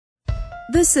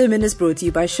This sermon is brought to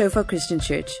you by Shofar Christian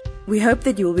Church. We hope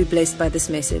that you will be blessed by this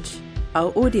message.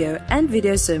 Our audio and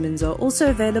video sermons are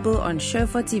also available on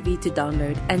Shofar TV to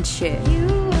download and share.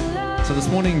 So this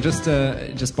morning,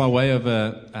 just by way of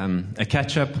a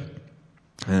catch-up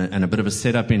and a bit of a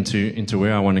setup into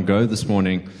where I want to go this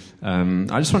morning,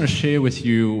 I just want to share with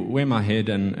you where my head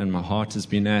and my heart has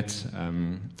been at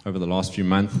over the last few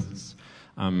months.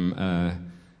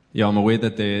 I'm aware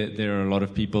that there are a lot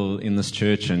of people in this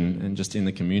church and just in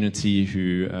the community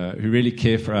who really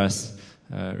care for us,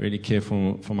 really care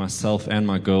for myself and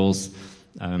my girls,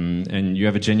 and you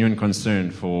have a genuine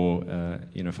concern for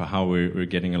how we're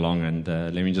getting along. And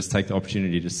let me just take the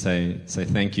opportunity to say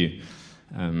thank you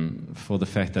for the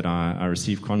fact that I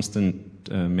receive constant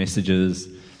messages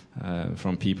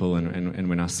from people, and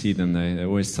when I see them, they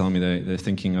always tell me they're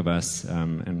thinking of us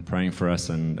and praying for us,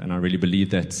 and I really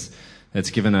believe that's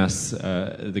given us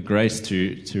the grace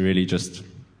to really just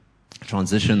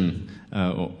transition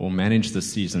or manage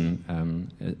this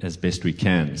season as best we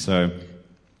can. So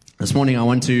this morning I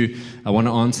want to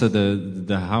answer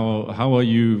the how are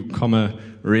you,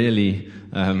 really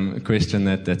question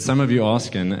that some of you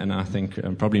ask, and I think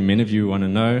probably many of you want to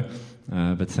know,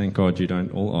 but thank God you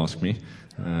don't all ask me.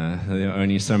 There are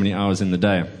only so many hours in the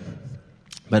day.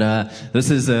 But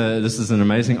this is an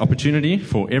amazing opportunity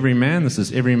for every man. This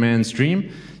is every man's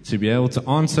dream, to be able to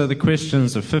answer the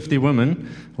questions of 50 women,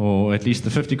 or at least the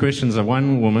 50 questions of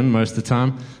one woman most of the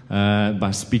time,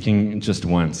 by speaking just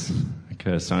once.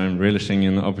 Okay, so I'm relishing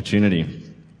in the opportunity.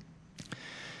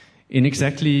 In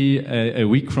exactly a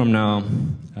week from now,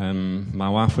 my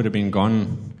wife would have been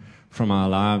gone from our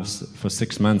lives for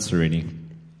 6 months already.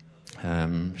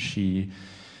 She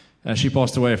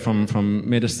passed away from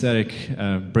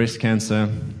metastatic breast cancer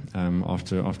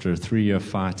after a 3-year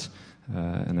fight,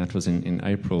 and that was in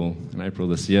April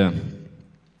this year.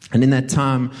 And in that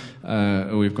time,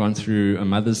 we've gone through a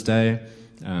Mother's Day,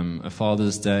 a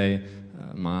Father's Day,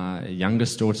 my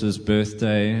youngest daughter's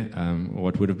birthday,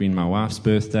 what would have been my wife's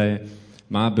birthday,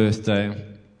 my birthday,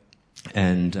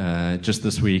 and just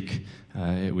this week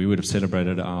we would have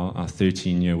celebrated our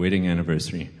 13-year wedding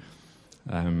anniversary.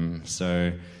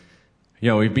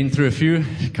 Yeah, we've been through a few.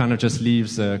 It kind of just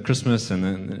leaves Christmas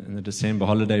and the December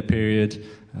holiday period,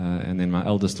 and then my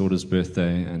eldest daughter's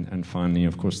birthday, and finally,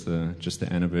 of course, the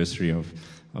anniversary of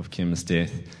Kim's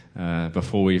death,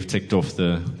 before we've ticked off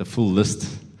the full list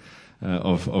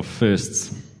of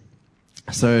firsts.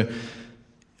 So,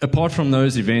 apart from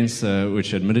those events,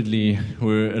 which admittedly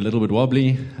were a little bit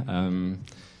wobbly,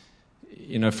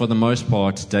 for the most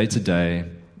part, day to day,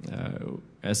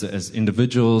 as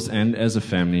individuals and as a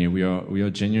family, we are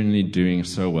genuinely doing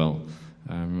so well.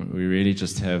 We really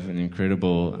just have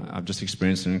I've just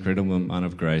experienced an incredible amount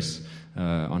of grace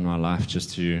on my life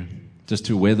just to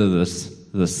weather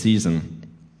this season.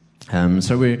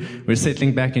 So we're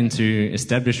settling back into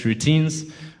established routines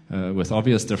with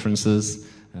obvious differences.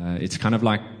 It's kind of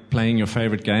like playing your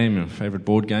favorite game, your favorite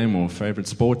board game, or favorite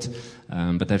sport,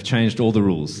 but they've changed all the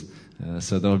rules.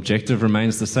 So the objective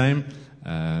remains the same.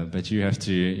 But you have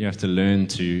to learn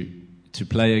to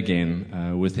play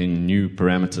again within new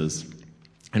parameters,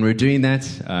 and we're doing that.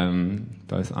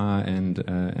 Both I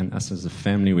and us as a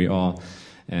family, we are.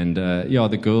 And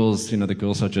the girls,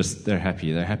 are they're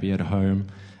happy. They're happy at home.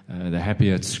 They're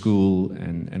happy at school.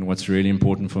 And what's really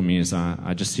important for me is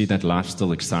I just see that life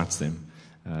still excites them.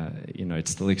 It's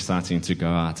still exciting to go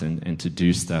out and to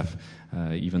do stuff.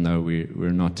 Even though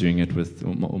we're not doing it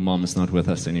or mom is not with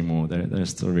us anymore, they're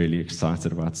still really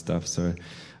excited about stuff. So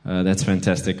that's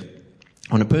fantastic.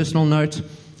 On a personal note,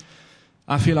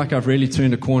 I feel like I've really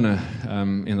turned a corner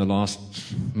in the last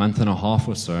month and a half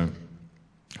or so.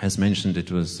 As mentioned, it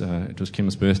was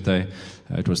Kim's birthday.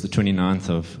 It was the 29th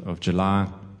of July,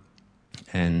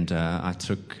 and I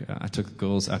took the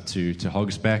girls up to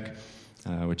Hogsback.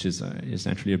 Which is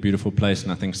naturally a beautiful place,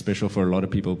 and I think special for a lot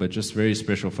of people, but just very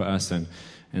special for us and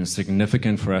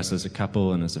significant for us as a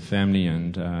couple and as a family.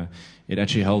 And it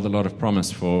actually held a lot of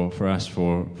promise for us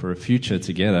for a future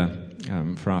together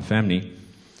for our family.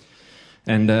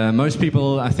 And most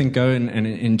people, I think, go and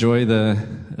enjoy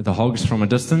the hogs from a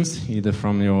distance, either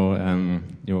from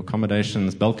your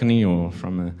accommodations balcony or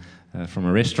from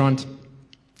a restaurant.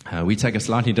 We take a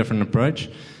slightly different approach,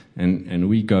 and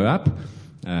we go up.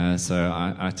 So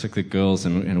I took the girls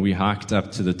and we hiked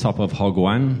up to the top of Hog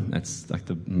 1. That's like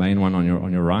the main one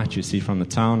on your right, you see from the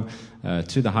town,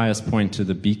 to the highest point, to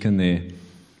the beacon there.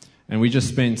 And we just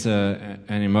spent an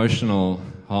emotional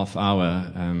half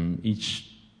hour, each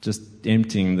just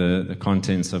emptying the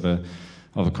contents of a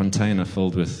container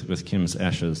filled with Kim's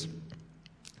ashes.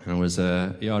 And it was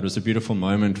a beautiful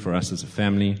moment for us as a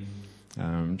family.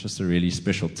 Just a really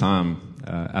special time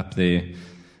up there,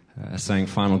 saying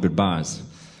final goodbyes.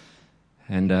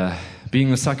 And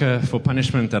being the sucker for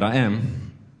punishment that I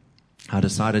am, I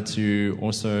decided to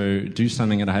also do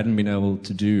something that I hadn't been able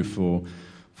to do for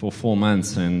 4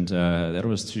 months, and that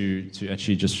was to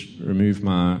actually just remove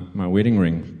my wedding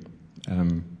ring.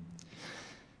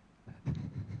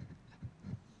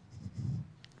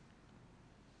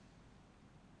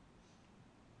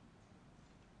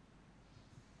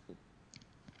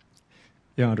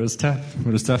 Yeah, it was tough. It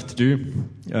was tough to do.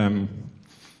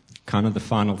 Kind of the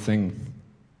final thing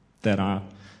that I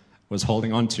was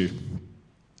holding on to.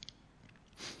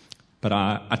 But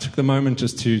I took the moment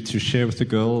just to share with the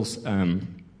girls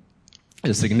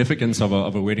the significance of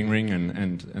a wedding ring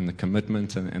and the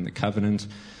commitment and the covenant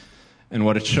and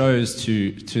what it shows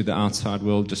to the outside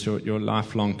world, just your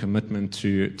lifelong commitment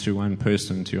to one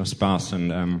person, to your spouse.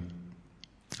 And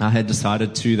I had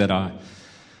decided too that I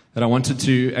wanted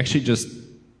to actually just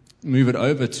move it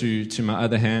over to my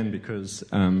other hand, because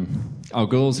our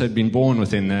girls had been born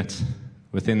within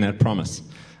that promise,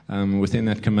 within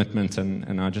that commitment,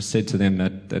 and I just said to them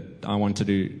that I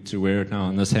wanted to wear it now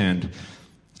on this hand,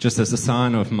 just as a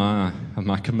sign of my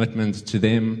commitment to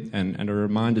them, and a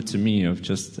reminder to me of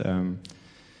just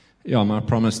my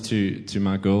promise to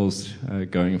my girls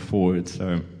going forward.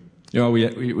 So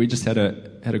we just had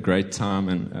a great time,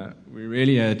 and we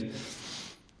really had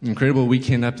an incredible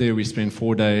weekend up there. We spent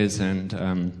 4 days, and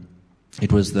I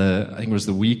think it was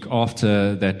the week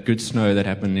after that good snow that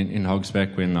happened in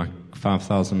Hogsback, when like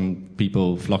 5,000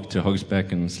 people flocked to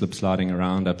Hogsback and slip sliding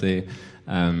around up there.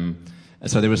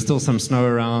 So there was still some snow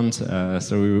around,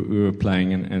 so we were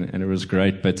playing, and it was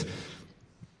great. But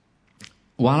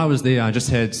while I was there, I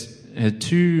just had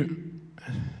two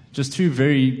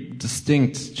very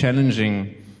distinct,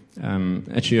 challenging,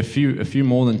 actually a few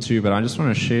more than two, but I just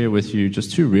want to share with you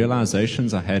just two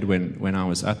realizations I had when I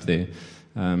was up there.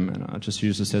 And I'll just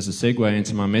use this as a segue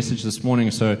into my message this morning.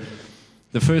 So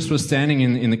the first was standing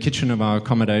in the kitchen of our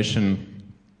accommodation,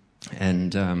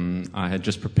 and I had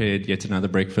just prepared yet another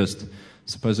breakfast,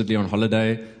 supposedly on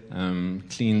holiday,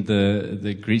 cleaned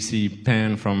the greasy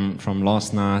pan from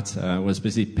last night, was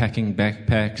busy packing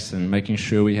backpacks and making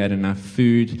sure we had enough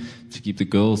food to keep the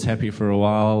girls happy for a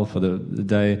while for the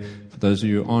day. For those of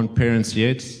you who aren't parents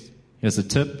yet, here's a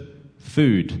tip: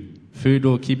 food. Food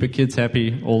will keep your kids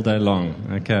happy all day long.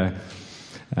 Okay.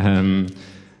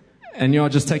 And you're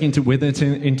just taking weather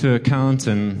into account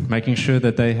and making sure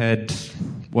that they had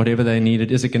whatever they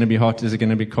needed. Is it going to be hot? Is it going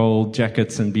to be cold?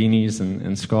 Jackets and beanies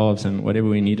and scarves and whatever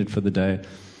we needed for the day.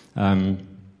 And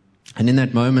in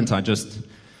that moment, I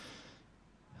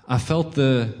felt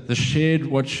the shared,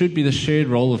 what should be the shared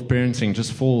role of parenting,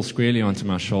 just fall squarely onto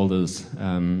my shoulders.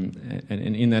 And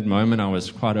in that moment, I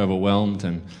was quite overwhelmed.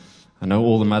 And I know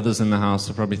all the mothers in the house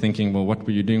are probably thinking, well, what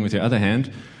were you doing with your other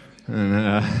hand?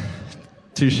 And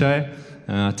touche.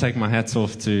 I take my hats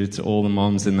off to all the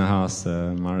moms in the house.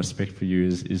 My respect for you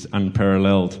is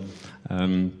unparalleled.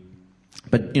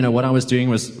 But what I was doing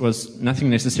was nothing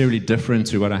necessarily different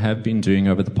to what I have been doing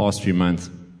over the past few months.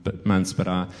 But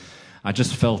I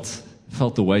just felt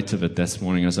the weight of it this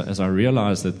morning as I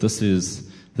realized that this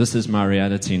is my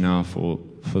reality now for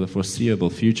the foreseeable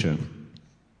future.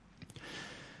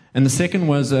 And the second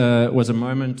was a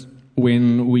moment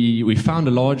when we found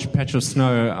a large patch of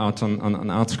snow out on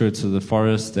the outskirts of the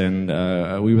forest, and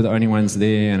we were the only ones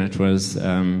there, and it was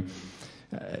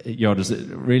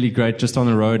really great just on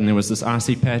the road, and there was this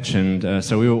icy patch, and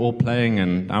so we were all playing,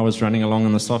 and I was running along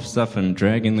on the soft stuff and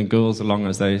dragging the girls along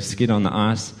as they skid on the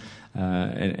ice,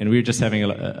 and we were just having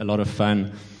a lot of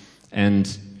fun.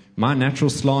 And my natural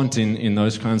slant in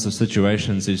those kinds of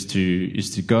situations is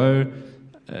to go,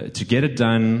 to get it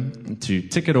done, to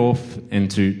tick it off,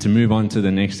 and to move on to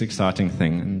the next exciting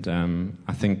thing. And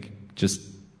I think just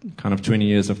kind of 20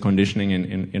 years of conditioning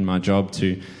in my job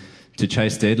to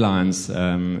chase deadlines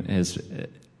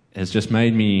has just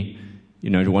made me,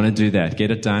 to want to do that,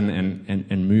 get it done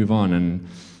and move on.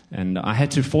 And I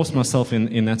had to force myself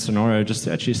in that scenario just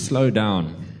to actually slow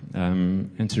down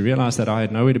and to realize that I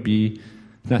had nowhere to be,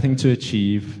 nothing to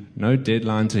achieve, no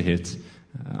deadline to hit.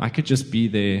 I could just be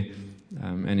there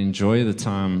and enjoy the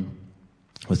time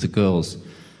with the girls.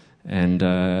 And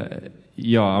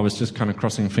I was just kind of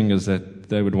crossing fingers that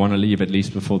they would want to leave at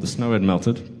least before the snow had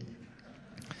melted.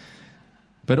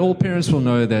 But all parents will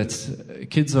know that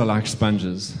kids are like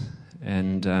sponges,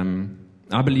 and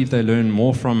I believe they learn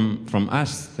more from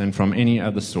us than from any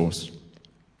other source.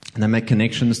 And they make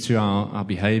connections to our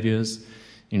behaviors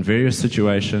in various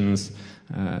situations.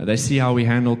 They see how we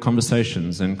handle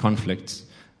conversations and conflicts.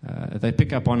 They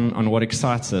pick up on what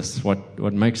excites us,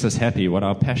 what makes us happy, what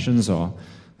our passions are.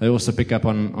 They also pick up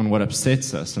on what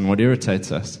upsets us and what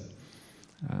irritates us.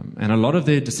 And a lot of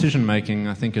their decision-making,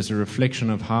 I think, is a reflection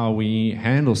of how we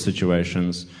handle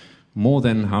situations more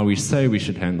than how we say we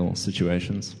should handle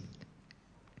situations.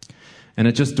 And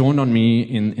it just dawned on me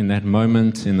in that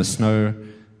moment in the snow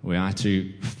where I had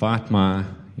to fight my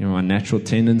natural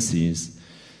tendencies,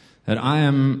 that I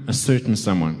am a certain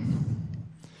someone.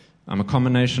 I'm a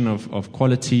combination of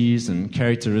qualities and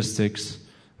characteristics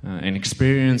and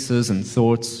experiences and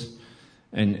thoughts,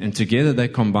 and together they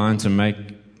combine to make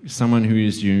someone who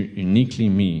is uniquely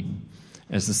me,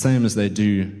 as the same as they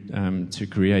do to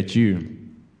create you.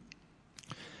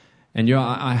 And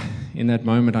in that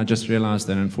moment, I just realized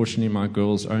that unfortunately my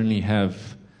girls only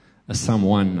have a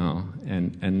someone now,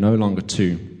 and no longer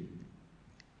two.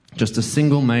 Just a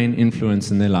single main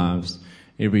influence in their lives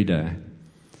every day.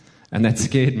 And that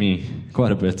scared me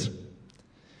quite a bit.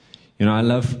 I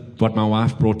love what my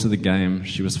wife brought to the game.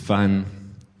 She was fun,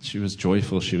 she was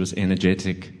joyful, she was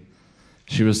energetic,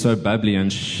 she was so bubbly,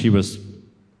 and she was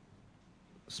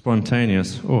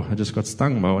spontaneous. Oh, I just got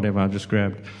stung by whatever I just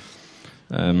grabbed.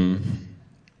 And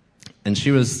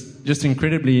she was just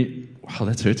incredibly, wow,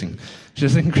 that's hurting. She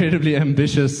was incredibly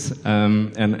ambitious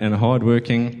and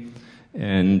hardworking.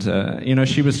 And,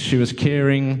 she was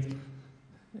caring.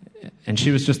 And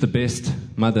she was just the best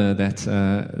mother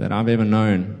that I've ever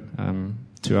known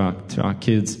to our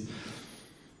kids.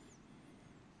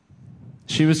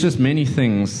 She was just many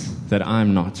things that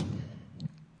I'm not.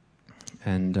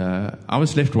 And I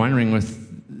was left wondering with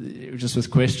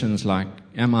questions like,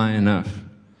 am I enough?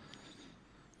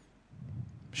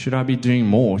 Should I be doing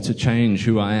more to change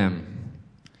who I am?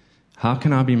 How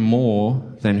can I be more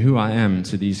than who I am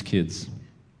to these kids?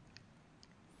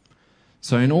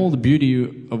 So in all the beauty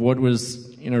of what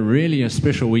was, really a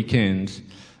special weekend,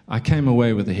 I came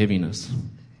away with a heaviness.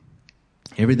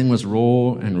 Everything was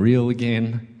raw and real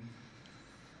again.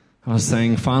 I was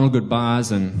saying final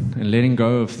goodbyes and letting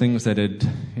go of things that had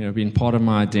been part of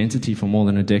my identity for more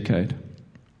than a decade.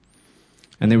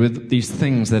 And there were these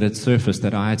things that had surfaced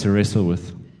that I had to wrestle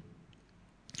with.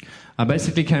 I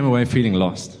basically came away feeling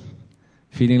lost,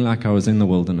 feeling like I was in the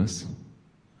wilderness.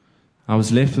 I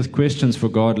was left with questions for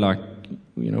God like,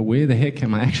 where the heck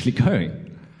am I actually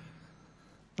going?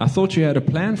 I thought you had a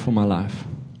plan for my life.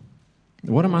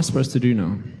 What am I supposed to do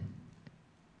now?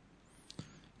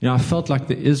 I felt like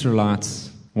the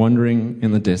Israelites wandering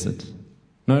in the desert,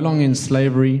 no longer in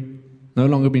slavery, no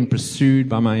longer being pursued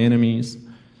by my enemies.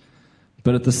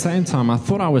 But at the same time, I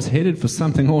thought I was headed for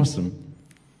something awesome.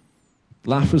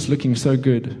 Life was looking so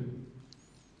good.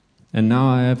 And now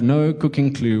I have no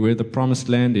cooking clue where the promised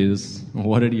land is or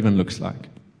what it even looks like.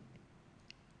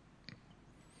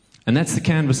 And that's the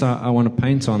canvas I want to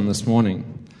paint on this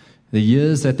morning. The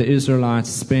years that the Israelites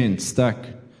spent stuck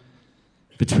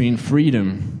between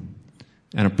freedom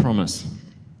and a promise.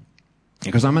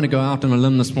 Because I'm going to go out on a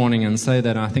limb this morning and say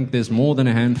that I think there's more than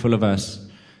a handful of us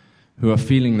who are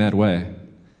feeling that way,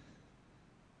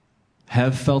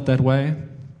 have felt that way,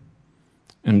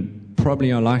 and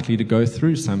probably are likely to go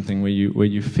through something where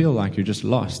you feel like you're just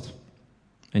lost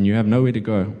and you have nowhere to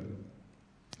go.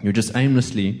 You're just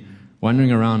aimlessly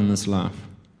wandering around in this life.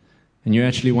 And you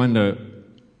actually wonder,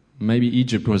 maybe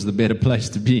Egypt was the better place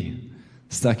to be,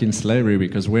 stuck in slavery,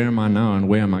 because where am I now and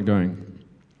where am I going?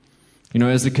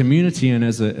 As a community and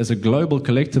as a global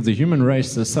collective, the human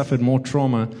race has suffered more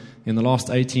trauma in the last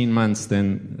 18 months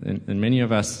than many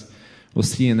of us will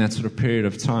see in that sort of period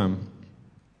of time.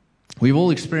 We've all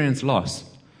experienced loss.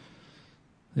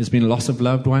 There's been loss of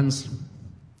loved ones,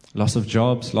 loss of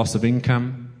jobs, loss of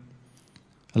income,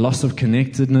 a loss of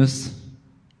connectedness,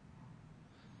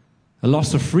 a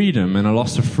loss of freedom, and a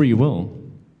loss of free will.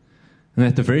 And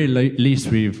at the very least,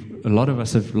 a lot of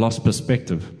us have lost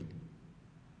perspective.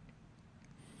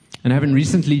 And having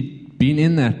recently been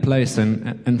in that place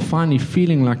and finally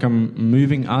feeling like I'm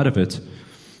moving out of it,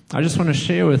 I just want to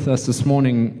share with us this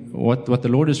morning what the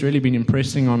Lord has really been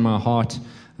impressing on my heart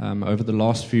over the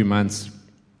last few months.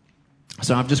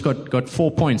 So I've just got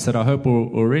 4 points that I hope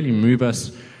will really move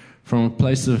us from a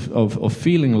place of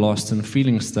feeling lost and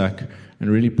feeling stuck and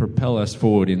really propel us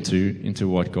forward into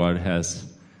what God has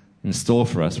in store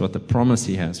for us, what the promise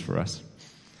He has for us.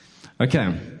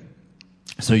 Okay,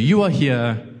 so you are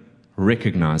here,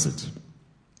 recognize it.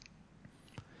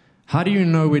 How do you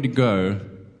know where to go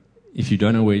if you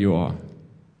don't know where you are?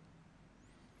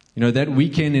 That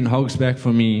weekend in Hogsback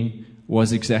for me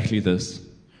was exactly this.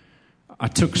 I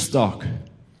took stock.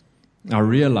 I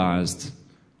realized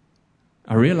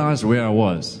where I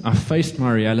was. I faced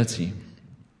my reality.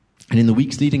 And in the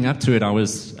weeks leading up to it, I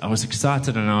was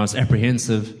excited and I was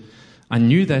apprehensive. I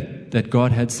knew that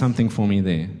God had something for me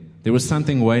there. There was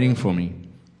something waiting for me.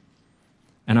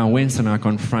 And I went and I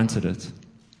confronted it.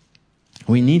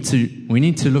 We need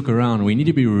to look around. We need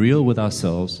to be real with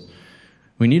ourselves.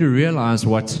 We need to realize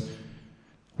what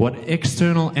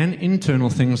external and internal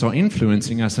things are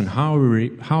influencing us and how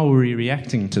we're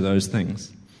reacting to those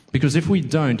things. Because if we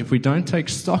don't take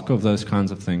stock of those kinds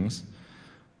of things,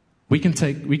 we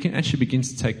can actually begin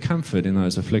to take comfort in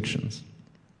those afflictions.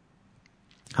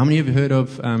 How many of you heard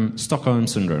of Stockholm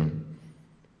Syndrome?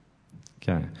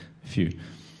 Okay, a few.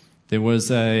 There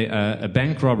was a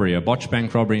bank robbery, a botched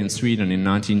bank robbery in Sweden in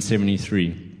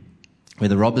 1973, where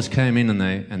the robbers came in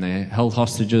and they held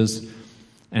hostages,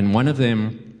 and one of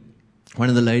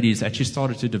the ladies actually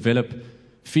started to develop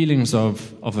feelings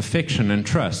of affection and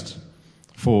trust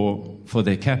for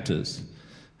their captors.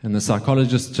 And the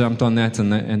psychologist jumped on that,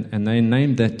 and they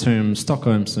named that term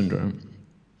Stockholm Syndrome.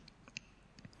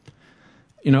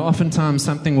 You know, oftentimes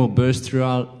something will burst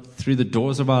through the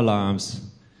doors of our lives,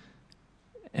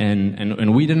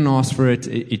 and we didn't ask for it.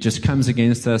 It just comes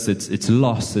against us. It's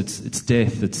loss, it's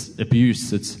death, it's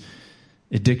abuse, it's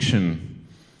addiction,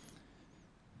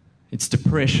 it's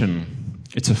depression,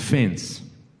 it's offense,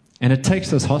 and it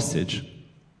takes us hostage.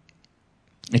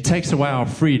 It takes away our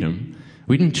freedom.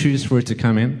 We didn't choose for it to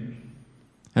come in.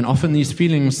 And often these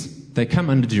feelings, they come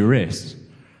under duress.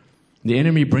 The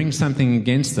enemy brings something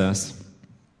against us.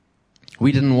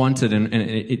 We didn't want it, and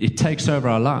it takes over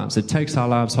our lives. It takes our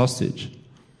lives hostage.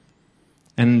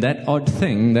 And that odd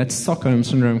thing, that Stockholm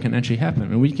Syndrome, can actually happen.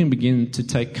 And we can begin to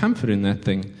take comfort in that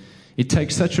thing. It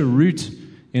takes such a root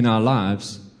in our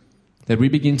lives that we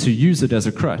begin to use it as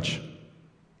a crutch.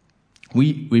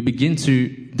 We begin to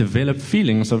develop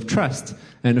feelings of trust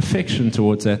and affection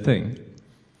towards that thing.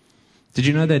 Did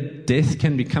you know that death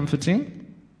can be comforting?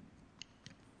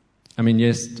 I mean,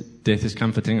 yes, death is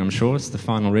comforting, I'm sure. It's the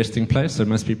final resting place, so it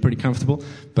must be pretty comfortable.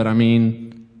 But I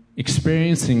mean,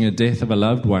 experiencing a death of a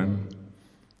loved one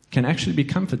can actually be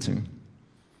comforting.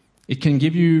 It can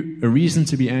give you a reason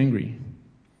to be angry,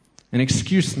 an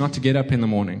excuse not to get up in the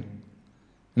morning,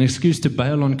 an excuse to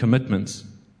bail on commitments,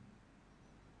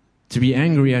 to be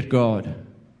angry at God,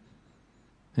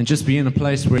 and just be in a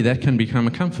place where that can become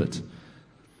a comfort.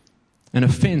 An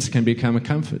offense can become a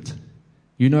comfort.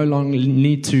 You no longer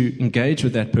need to engage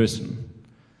with that person.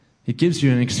 It gives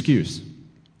you an excuse.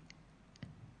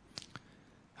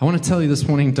 I want to tell you this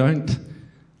morning, don't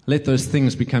let those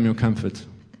things become your comfort.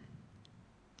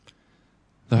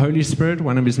 The Holy Spirit,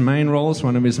 one of his main roles,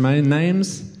 one of his main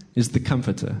names, is the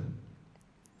Comforter.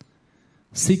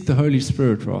 Seek the Holy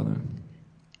Spirit, rather.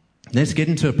 Let's get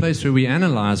into a place where we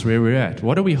analyze where we're at.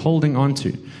 What are we holding on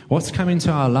to? What's come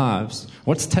into our lives?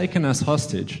 What's taken us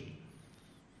hostage?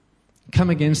 Come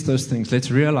against those things. Let's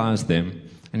realize them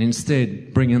and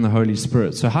instead bring in the Holy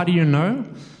Spirit. So how do you know?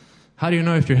 How do you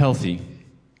know if you're healthy?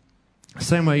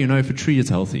 Same way you know if a tree is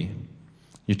healthy.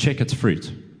 You check its fruit.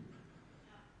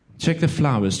 Check the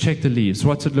flowers, check the leaves.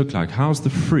 What's it look like? How's the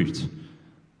fruit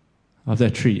of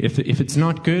that tree? If it's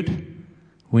not good,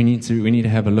 we need to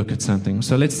have a look at something.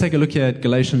 So let's take a look here at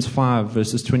Galatians 5,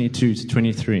 verses 22 to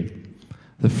 23.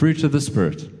 The fruit of the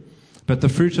Spirit. But the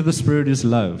fruit of the Spirit is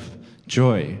love,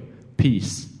 joy,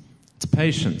 peace, it's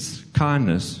patience,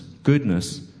 kindness,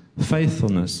 goodness,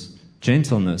 faithfulness,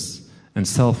 gentleness, and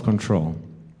self-control.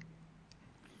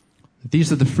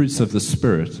 These are the fruits of the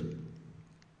Spirit.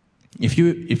 If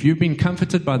you've been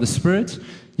comforted by the Spirit,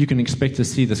 you can expect to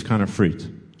see this kind of fruit.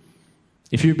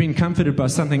 If you've been comforted by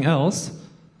something else,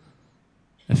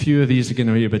 a few of these are going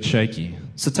to be a bit shaky.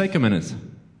 So take a minute.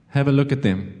 Have a look at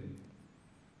them.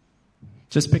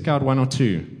 Just pick out one or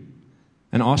two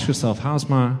and ask yourself, how's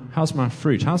my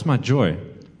fruit? How's my joy?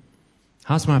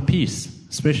 How's my peace,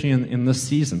 especially in this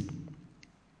season?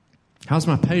 How's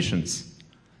my patience?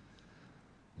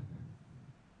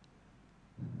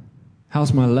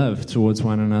 How's my love towards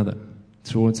one another,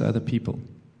 towards other people?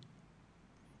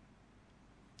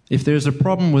 If there's a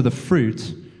problem with the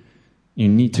fruit, you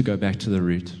need to go back to the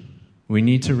root. We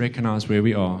need to recognize where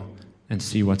we are and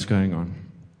see what's going on.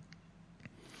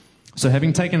 So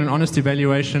having taken an honest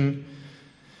evaluation,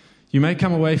 you may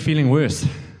come away feeling worse.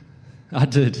 I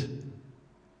did.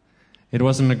 It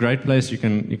wasn't a great place. You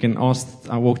can ask.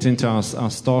 I walked into our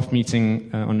staff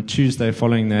meeting on a Tuesday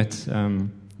following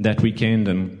that weekend,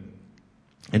 and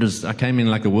I came in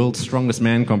like the world's strongest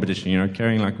man competition,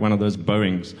 carrying like one of those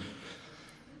Boeings.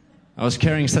 I was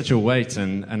carrying such a weight,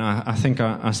 and I think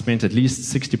I spent at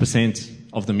least 60%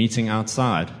 of the meeting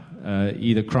outside,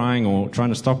 either crying or trying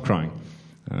to stop crying.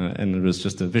 And it was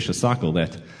just a vicious cycle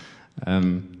that.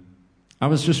 I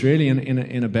was just really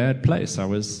in a bad place. I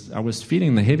was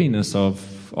feeling the heaviness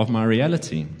of my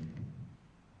reality.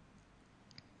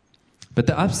 But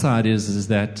the upside is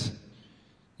that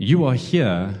you are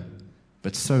here,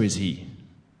 but so is He.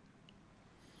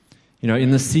 You know,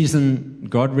 in this season,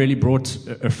 God really brought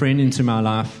a friend into my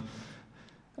life.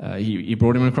 He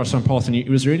brought him across some path, and he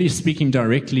was really speaking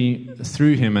directly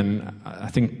through him. And I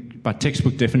think by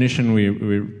textbook definition,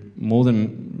 we're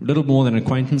little more than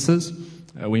acquaintances.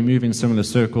 We move in similar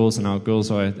circles, and our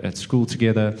girls are at school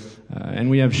together, and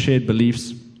we have shared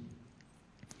beliefs.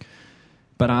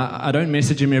 But I don't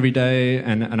message him every day,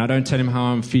 and I don't tell him how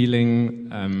I'm feeling.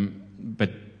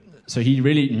 So he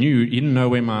really knew, he didn't know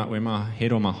where my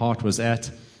head or my heart was at.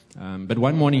 But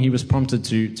one morning he was prompted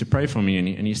to pray for me,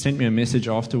 and he sent me a message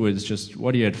afterwards, just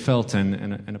what he had felt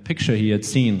and a picture he had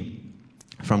seen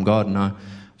from God. And I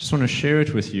just want to share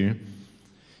it with you.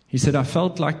 He said, I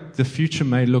felt like the future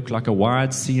may look like a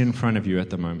wide sea in front of you at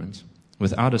the moment,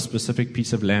 without a specific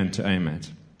piece of land to aim at.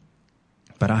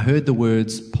 But I heard the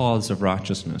words, paths of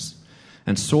righteousness,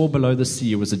 and saw below the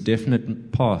sea was a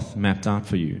definite path mapped out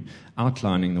for you,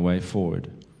 outlining the way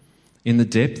forward. In the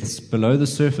depths below the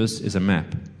surface is a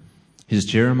map. Here's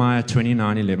Jeremiah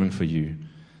 29:11 for you,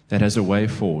 that has a way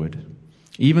forward.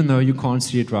 Even though you can't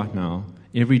see it right now,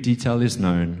 every detail is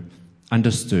known,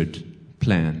 understood,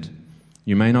 planned.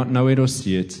 You may not know it or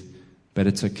see it, but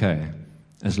it's okay,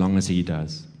 as long as He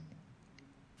does.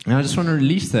 And I just want to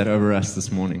release that over us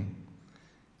this morning.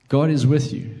 God is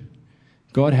with you.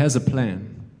 God has a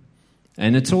plan,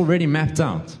 and it's already mapped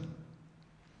out.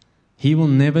 He will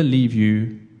never leave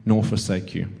you nor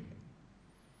forsake you.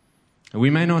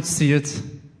 We may not see it,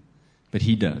 but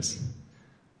He does,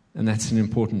 and that's an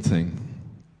important thing.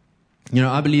 You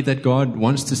know, I believe that God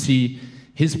wants to see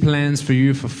His plans for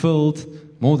you fulfilled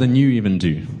more than you even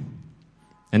do.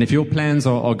 And if your plans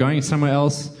are going somewhere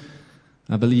else,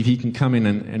 I believe He can come in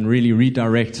and really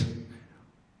redirect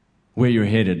where you're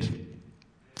headed.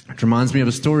 It reminds me of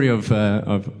a story of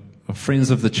friends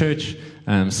of the church,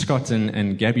 Scott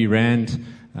and Gabby Rand.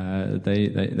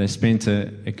 They spent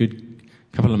a good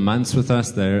couple of months with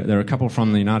us. They're a couple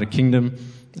from the United Kingdom,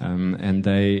 and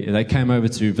they came over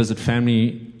to visit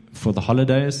family for the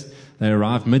holidays. They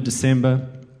arrived mid-December,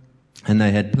 and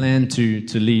they had planned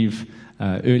to leave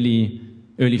early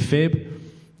Feb.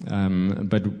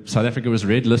 But South Africa was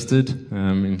red listed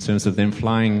in terms of them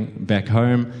flying back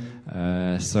home.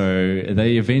 So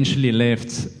they eventually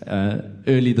left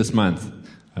early this month,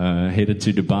 headed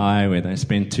to Dubai, where they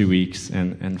spent 2 weeks,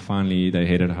 and finally they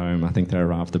headed home. I think they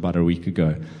arrived about a week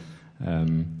ago.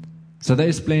 So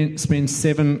they spent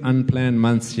 7 unplanned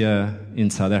months here in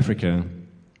South Africa.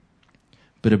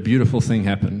 But a beautiful thing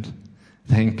happened.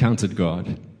 They encountered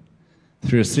God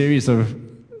through a series of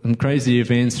crazy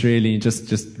events, really,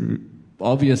 just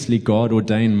obviously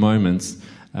God-ordained moments.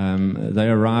 They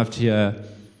arrived here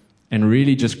and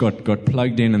really just got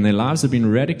plugged in, and their lives have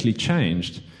been radically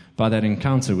changed by that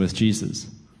encounter with Jesus.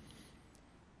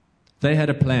 They had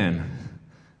a plan,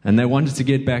 and they wanted to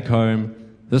get back home.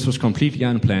 This was completely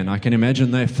unplanned. I can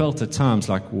imagine they felt at times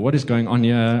like, what is going on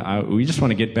here? We just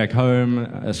want to get back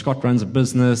home. Scott runs a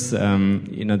business.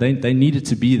 They needed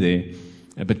to be there.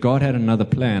 But God had another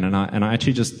plan, and I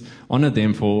actually just honored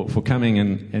them for coming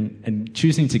and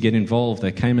choosing to get involved.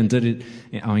 They came and did it,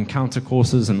 our encounter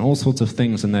courses and all sorts of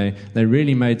things, and they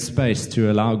really made space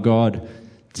to allow God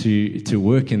to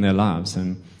work in their lives.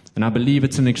 And I believe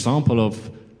it's an example of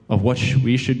what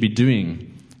we should be doing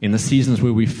in the seasons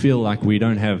where we feel like we're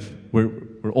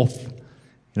off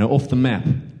the map.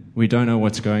 We don't know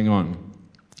what's going on.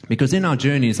 Because in our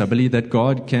journeys, I believe that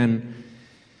God can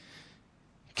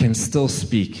still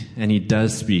speak, and He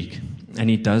does speak, and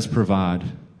He does provide.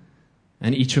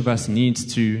 And each of us needs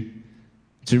to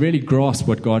really grasp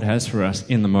what God has for us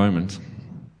in the moment.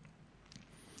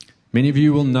 Many of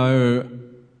you will know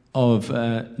of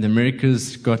the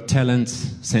America's Got Talent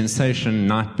sensation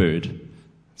Nightbird.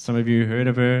 Some of you heard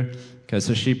of her? Okay,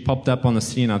 so she popped up on the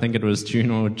scene, I think it was June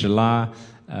or July,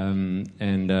 and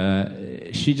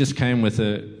she just came with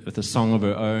a song of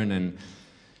her own, and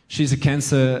she's a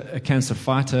cancer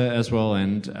fighter as well,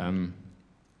 and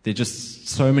there are just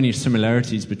so many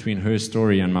similarities between her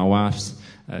story and my wife's,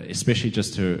 especially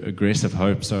just her aggressive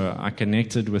hope. So I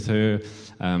connected with her,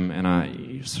 and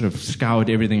I sort of scoured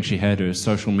everything she had, her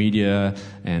social media,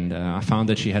 and I found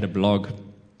that she had a blog,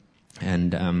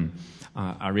 and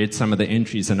I read some of the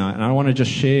entries, and I want to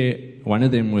just share one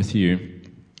of them with you.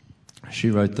 She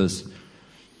wrote this: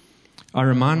 I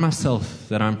remind myself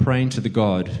that I'm praying to the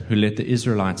God who let the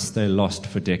Israelites stay lost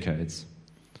for decades.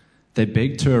 They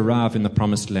begged to arrive in the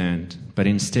promised land, but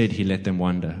instead He let them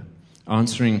wander,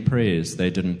 answering prayers they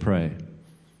didn't pray.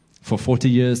 For 40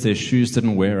 years their shoes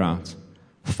didn't wear out.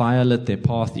 Fire lit their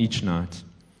path each night.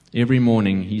 Every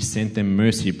morning he sent them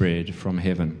mercy bread from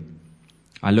heaven.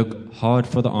 I look hard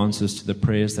for the answers to the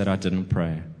prayers that I didn't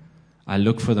pray. I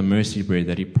look for the mercy bread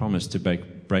that he promised to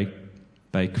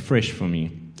bake fresh for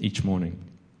me each morning.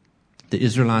 The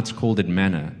Israelites called it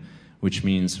manna, which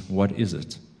means, what is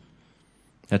it?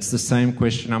 That's the same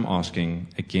question I'm asking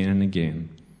again and again.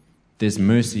 There's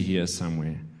mercy here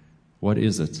somewhere. What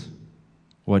is it?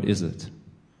 What is it?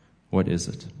 What is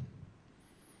it?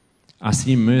 I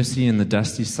see mercy in the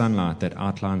dusty sunlight that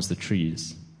outlines the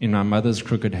trees, in my mother's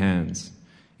crooked hands,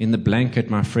 in the blanket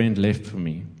my friend left for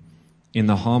me, in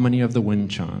the harmony of the wind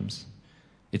chimes.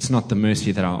 It's not the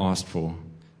mercy that I asked for,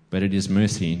 but it is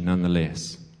mercy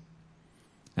nonetheless.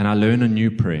 And I learn a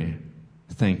new prayer.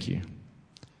 Thank you.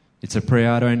 It's a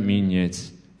prayer I don't mean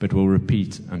yet, but will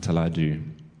repeat until I do.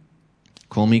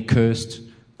 Call me cursed,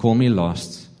 call me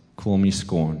lost, call me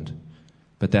scorned.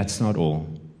 But that's not all.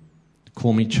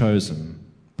 Call me chosen,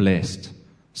 blessed,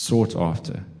 sought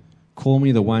after. Call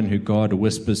me the one who God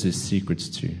whispers his secrets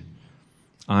to.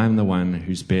 I am the one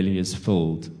whose belly is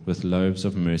filled with loaves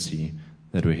of mercy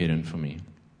that were hidden for me.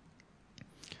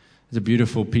 It's a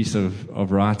beautiful piece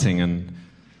of writing, and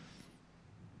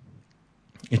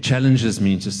it challenges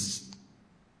me just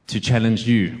to challenge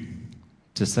you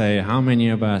to say, how many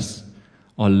of us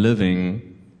are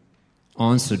living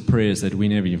answered prayers that we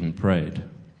never even prayed?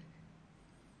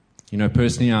 You know,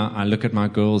 personally, I look at my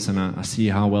girls and I see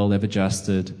how well they've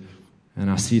adjusted, and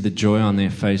I see the joy on their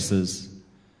faces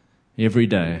every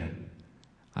day.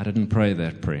 I didn't pray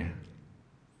that prayer.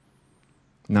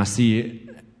 And I see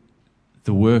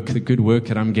the good work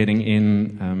that I'm getting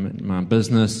in my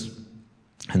business,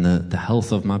 and the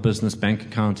health of my business bank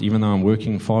account, even though I'm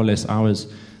working far less hours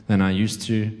than I used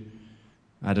to.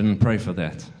 I didn't pray for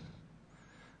that.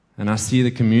 And I see the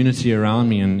community around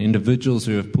me and individuals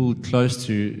who have pulled close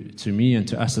to me and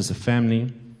to us as a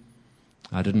family.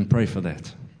 I didn't pray for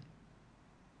that.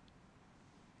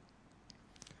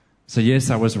 So yes,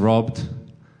 I was robbed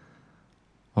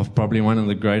of probably one of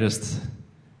the greatest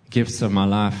gifts of my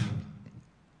life.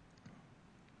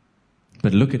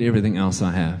 But look at everything else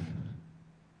I have.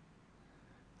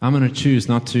 I'm going to choose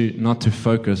not to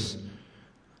focus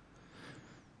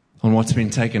on what's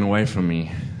been taken away from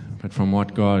me, but from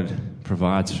what God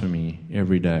provides for me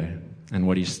every day and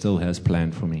what he still has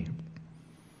planned for me.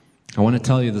 I want to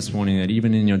tell you this morning that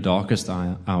even in your darkest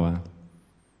hour,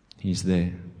 he's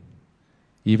there.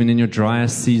 Even in your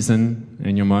driest season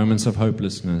and your moments of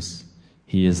hopelessness,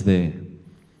 he is there.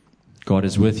 God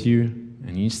is with you,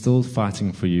 and he's still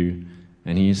fighting for you,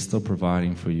 and he is still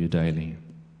providing for you daily.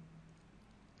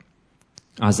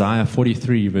 Isaiah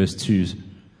 43 verse 2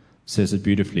 says it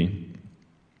beautifully.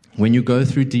 When you go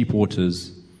through deep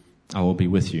waters, I will be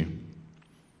with you.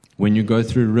 When you go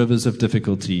through rivers of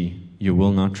difficulty, you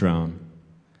will not drown.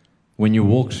 When you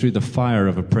walk through the fire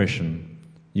of oppression,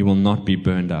 you will not be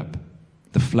burned up.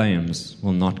 The flames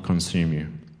will not consume you.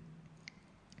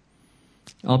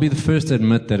 I'll be the first to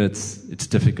admit that it's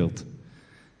difficult.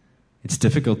 It's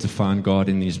difficult to find God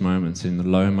in these moments, in the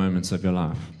low moments of your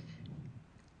life.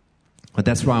 But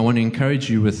that's why I want to encourage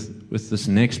you with this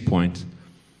next point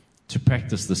to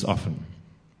practice this often.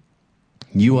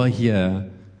 You are here,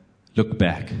 look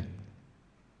back.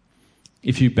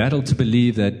 If you battle to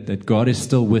believe that God is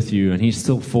still with you and he's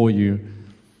still for you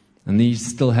and he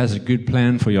still has a good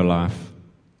plan for your life,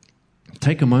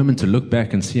 take a moment to look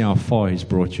back and see how far he's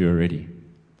brought you already.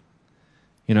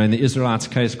 You know, in the Israelites'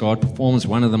 case, God performs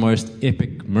one of the most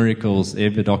epic miracles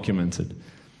ever documented,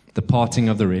 the parting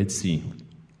of the Red Sea.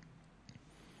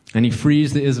 And he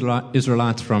frees the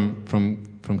Israelites from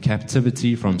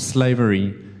captivity, from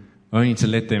slavery, only to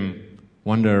let them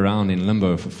wander around in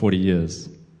limbo for 40 years.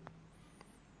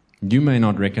 You may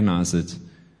not recognize it,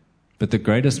 but the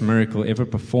greatest miracle ever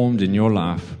performed in your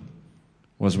life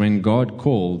was when God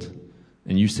called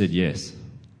and you said yes.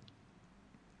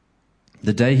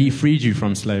 The day he freed you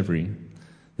from slavery,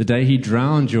 the day he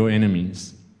drowned your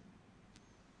enemies.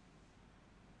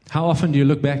 How often do you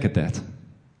look back at that?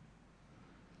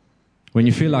 When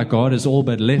you feel like God has all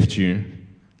but left you,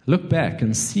 look back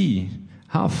and see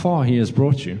how far he has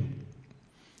brought you.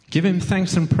 Give him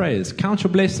thanks and praise. Count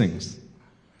your blessings.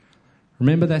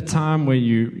 Remember that time where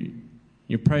you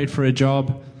prayed for a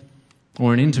job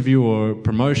or an interview or a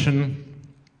promotion,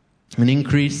 an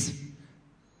increase,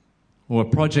 or a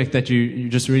project that you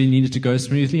just really needed to go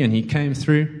smoothly and he came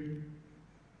through?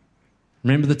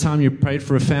 Remember the time you prayed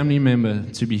for a family member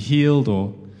to be healed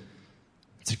or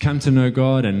to come to know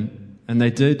God and they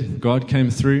did. God came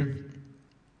through.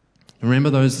 Remember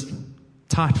those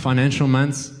tight financial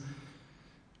months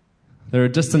They're a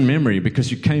distant memory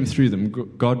because you came through them.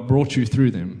 God brought you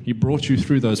through them. He brought you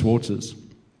through those waters.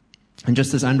 And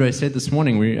just as Andre said this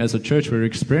morning, we as a church, we're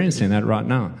experiencing that right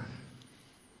now.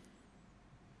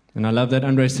 And I love that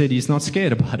Andre said he's not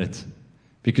scared about it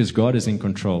because God is in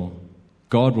control.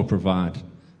 God will provide.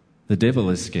 The devil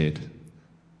is scared.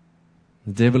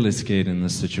 The devil is scared in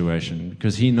this situation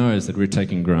because he knows that we're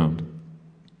taking ground.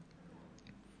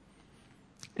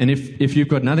 And if you've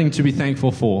got nothing to be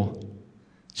thankful for,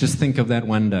 just think of that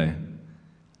one day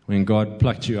when God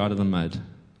plucked you out of the mud.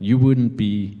 You wouldn't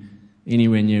be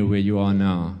anywhere near where you are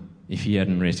now if He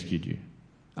hadn't rescued you.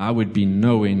 I would be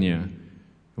nowhere near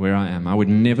where I am. I would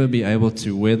never be able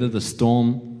to weather the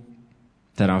storm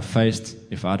that I faced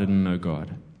if I didn't know God.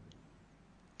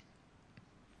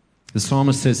 The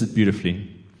psalmist says it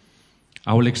beautifully.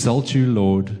 I will exalt you,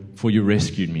 Lord, for you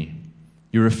rescued me.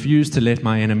 You refused to let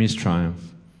my enemies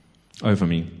triumph over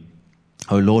me.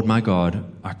 O Lord my God,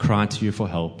 I cried to you for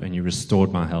help, and you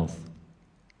restored my health.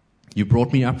 You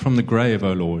brought me up from the grave,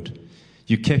 O Lord.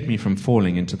 You kept me from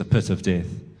falling into the pit of death.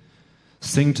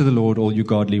 Sing to the Lord, all you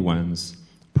godly ones.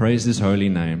 Praise His holy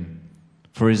name.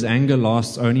 For His anger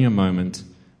lasts only a moment,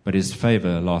 but His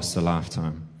favor lasts a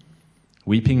lifetime.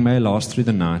 Weeping may last through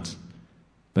the night,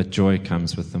 but joy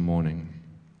comes with the morning.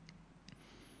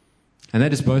 And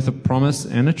that is both a promise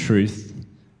and a truth,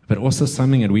 but also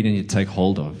something that we need to take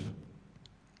hold of.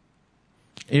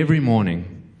 Every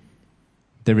morning,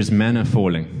 there is manna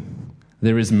falling,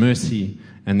 there is mercy,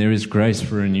 and there is grace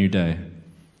for a new day.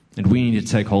 And we need to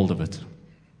take hold of it.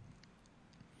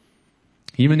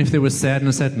 Even if there was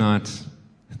sadness at night,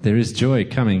 there is joy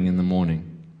coming in the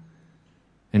morning.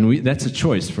 And that's a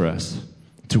choice for us,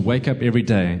 to wake up every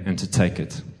day and to take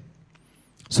it.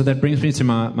 So that brings me to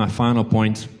my final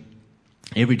point.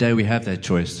 Every day we have that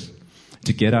choice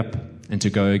to get up and to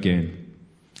go again.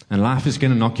 And life is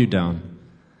going to knock you down.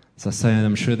 As I say,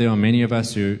 I'm sure there are many of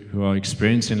us who are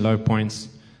experiencing low points.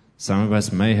 Some of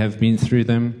us may have been through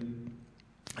them.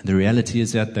 The reality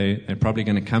is that they're probably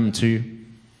going to come too.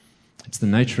 It's the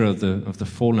nature of the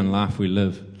fallen life we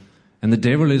live. And the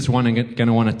devil is going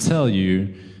to want to tell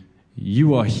you,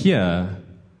 you are here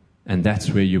and that's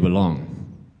where you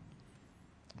belong.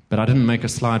 But I didn't make a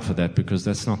slide for that because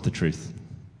that's not the truth.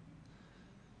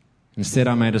 Instead,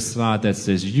 I made a slide that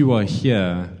says, you are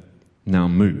here, now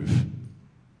move.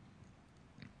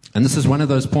 And this is one of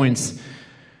those points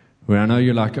where I know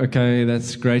you're like, okay,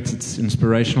 that's great, it's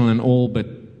inspirational and all, but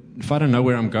if I don't know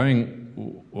where I'm going,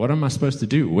 what am I supposed to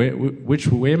do?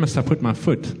 Where must I put my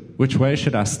foot? Which way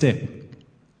should I step?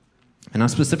 And I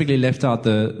specifically left out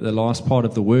the last part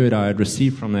of the word I had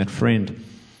received from that friend.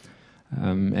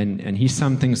 And he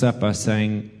summed things up by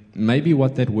saying, maybe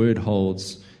what that word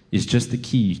holds is just the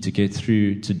key to get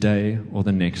through today or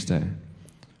the next day.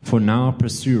 For now,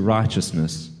 pursue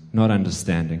righteousness, not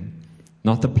understanding,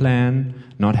 not the plan,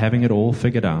 not having it all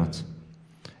figured out.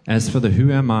 As for the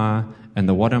who am I and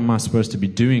the what am I supposed to be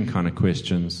doing kind of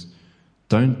questions,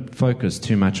 don't focus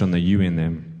too much on the you in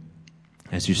them.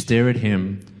 As you stare at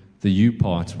Him, the you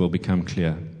part will become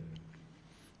clear.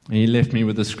 And he left me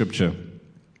with the scripture.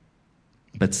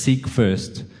 But seek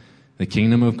first the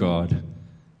kingdom of God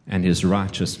and His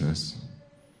righteousness,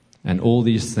 and all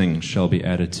these things shall be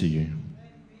added to you.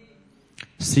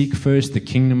 Seek first the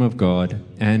kingdom of God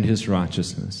and His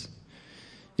righteousness.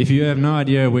 If you have no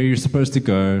idea where you're supposed to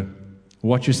go,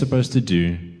 what you're supposed to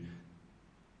do,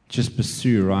 just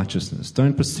pursue righteousness.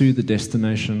 Don't pursue the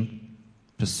destination.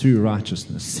 Pursue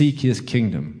righteousness. Seek His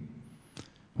kingdom.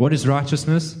 What is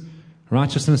righteousness?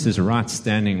 Righteousness is right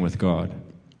standing with God.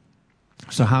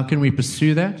 So how can we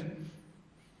pursue that?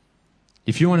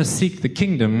 If you want to seek the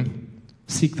kingdom,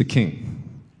 seek the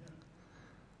King.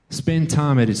 Spend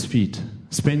time at His feet.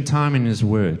 Spend time in His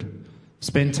Word.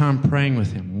 Spend time praying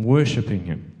with Him, worshiping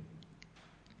Him.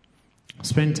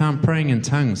 Spend time praying in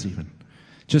tongues even.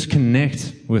 Just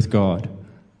connect with God.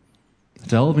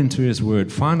 Delve into His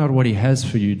Word. Find out what He has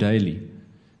for you daily.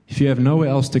 If you have nowhere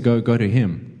else to go, go to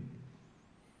Him.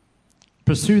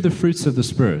 Pursue the fruits of the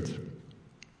Spirit.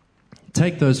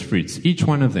 Take those fruits, each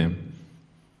one of them.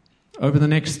 Over the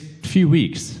next few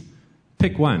weeks,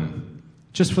 pick one,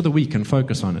 just for the week, and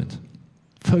focus on it.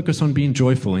 Focus on being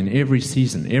joyful in every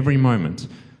season, every moment.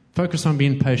 Focus on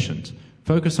being patient.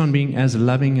 Focus on being as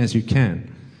loving as you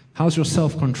can. How's your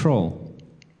self-control?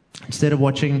 Instead of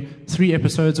watching 3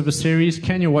 episodes of a series,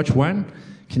 can you watch one?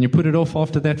 Can you put it off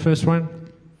after that first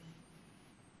one?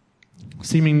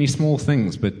 Seemingly small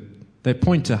things, but they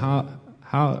point to how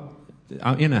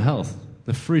our inner health,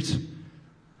 the fruit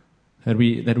that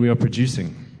we are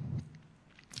producing.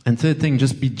 And third thing,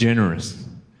 just be generous.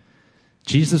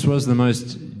 Jesus was the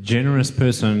most generous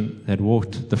person that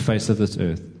walked the face of this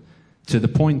earth, to the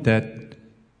point that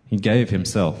he gave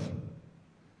himself.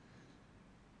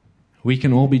 We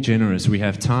can all be generous. We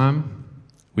have time,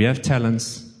 we have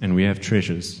talents, and we have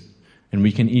treasures. And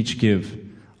we can each give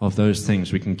of those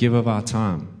things. We can give of our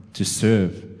time to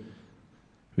serve.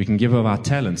 We can give of our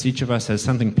talents. Each of us has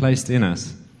something placed in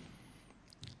us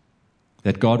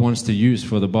that God wants to use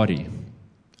for the body.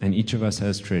 And each of us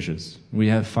has treasures. We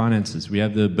have finances. We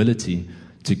have the ability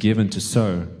to give and to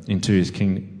sow into His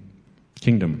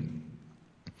kingdom.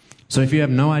 So if you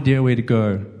have no idea where to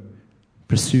go,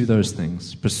 pursue those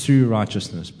things. Pursue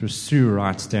righteousness. Pursue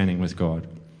right standing with God.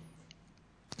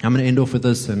 I'm going to end off with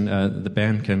this, and the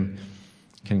band can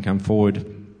come forward.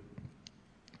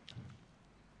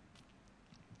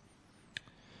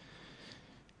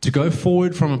 To go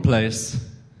forward from a place,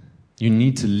 you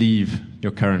need to leave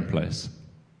your current place.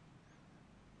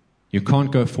 You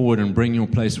can't go forward and bring your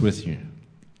place with you.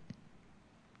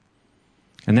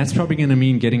 And that's probably going to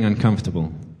mean getting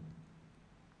uncomfortable.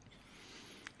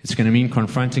 It's going to mean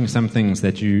confronting some things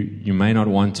that you may not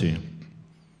want to.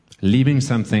 Leaving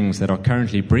some things that are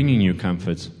currently bringing you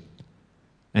comfort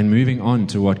and moving on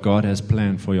to what God has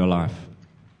planned for your life.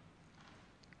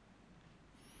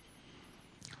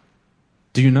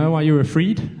 Do you know why you were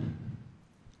freed?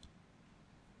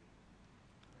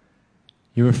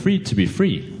 You were freed to be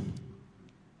free.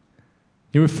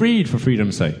 You were freed for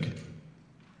freedom's sake.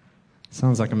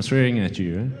 Sounds like I'm swearing at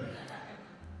you. Eh?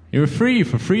 You were free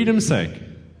for freedom's sake.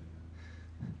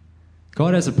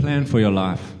 God has a plan for your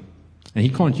life, and He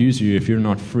can't use you if you're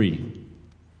not free.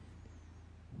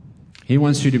 He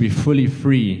wants you to be fully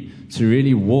free to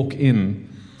really walk in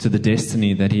to the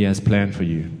destiny that He has planned for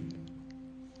you.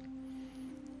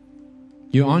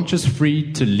 You aren't just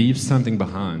free to leave something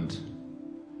behind.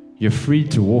 You're free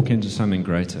to walk into something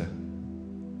greater.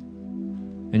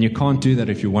 And you can't do that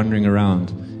if you're wandering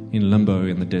around in limbo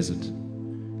in the desert.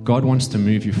 God wants to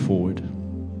move you forward.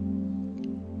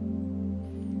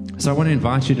 So I want to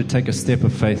invite you to take a step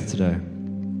of faith today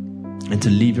and to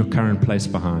leave your current place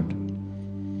behind.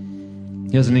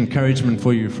 Here's an encouragement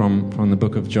for you from the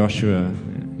book of Joshua.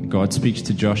 God speaks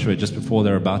to Joshua just before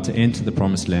they're about to enter the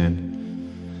promised land.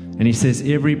 And He says,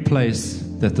 every place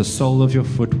that the sole of your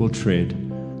foot will tread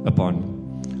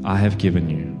upon, I have given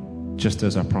you, just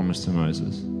as I promised to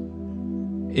Moses.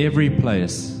 Every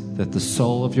place that the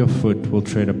sole of your foot will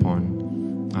tread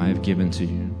upon, I have given to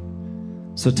you.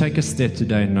 So take a step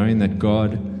today knowing that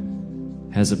God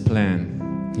has a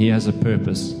plan. He has a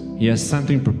purpose. He has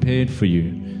something prepared for you.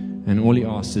 And all He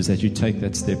asks is that you take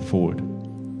that step forward.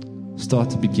 Start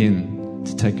to begin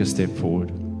to take a step forward.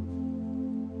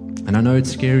 And I know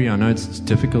it's scary. I know it's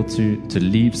difficult to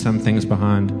leave some things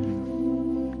behind.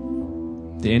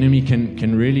 The enemy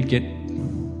can really get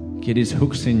his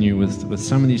hooks in you with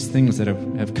some of these things that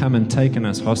have come and taken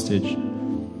us hostage.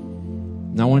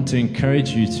 And I want to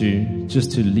encourage you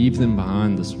to leave them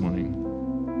behind this morning.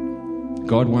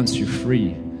 God wants you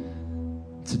free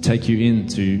to take you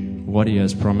into what He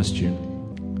has promised you.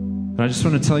 But I just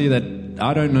want to tell you that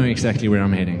I don't know exactly where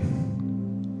I'm heading.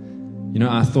 You know,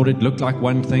 I thought it looked like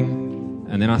one thing,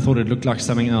 and then I thought it looked like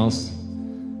something else.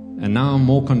 And now I'm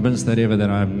more convinced than ever that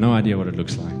I have no idea what it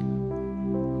looks like.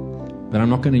 But I'm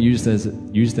not going to use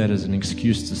that as an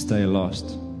excuse to stay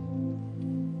lost.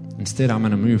 Instead, I'm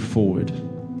going to move forward.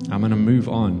 I'm going to move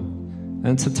on. And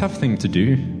it's a tough thing to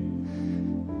do.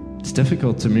 It's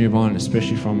difficult to move on,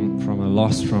 especially from a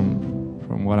loss,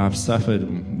 from what I've suffered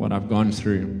and what I've gone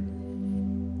through.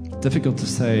 It's difficult to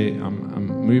say I'm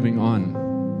moving on.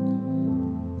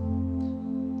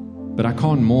 But I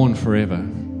can't mourn forever.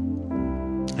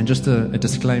 And just a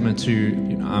disclaimer too,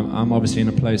 you know, I'm obviously in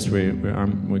a place where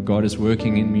God is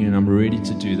working in me and I'm ready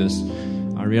to do this.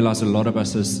 I realize a lot of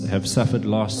us have suffered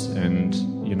loss, and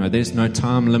you know, there's no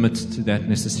time limit to that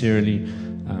necessarily.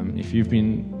 If you've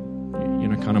been, you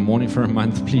know, kind of mourning for a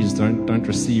month, please don't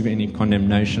receive any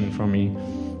condemnation from me.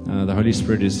 The Holy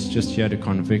Spirit is just here to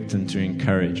convict and to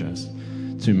encourage us,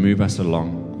 to move us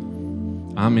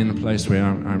along. I'm in a place where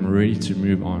I'm ready to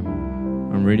move on.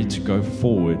 I'm ready to go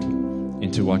forward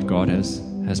into what God has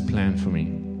planned for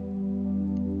me.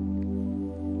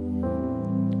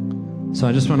 So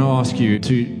I just want to ask you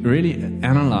to really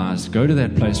analyze, go to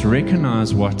that place,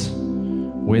 recognize where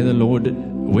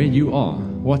you are,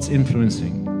 what's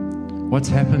influencing, what's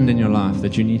happened in your life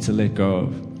that you need to let go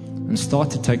of, and start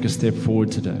to take a step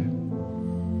forward today.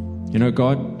 You know,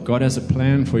 God has a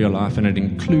plan for your life, and it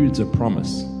includes a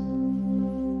promise.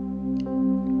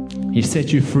 He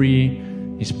set you free.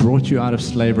 He's brought you out of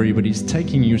slavery, but He's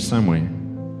taking you somewhere.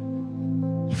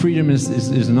 Freedom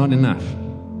is not enough.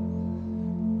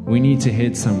 We need to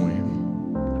head somewhere.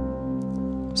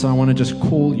 So I want to just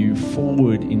call you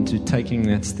forward into taking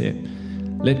that step.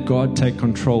 Let God take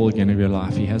control again of your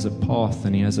life. He has a path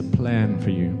and He has a plan for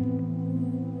you.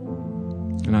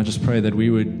 And I just pray that we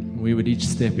would each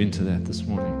step into that this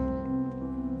morning.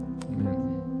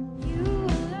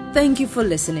 Amen. Thank you for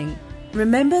listening.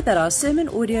 Remember that our sermon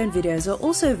audio and videos are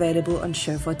also available on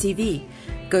Shofar TV.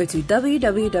 Go to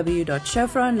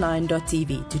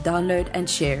www.shofaronline.tv to download and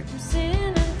share.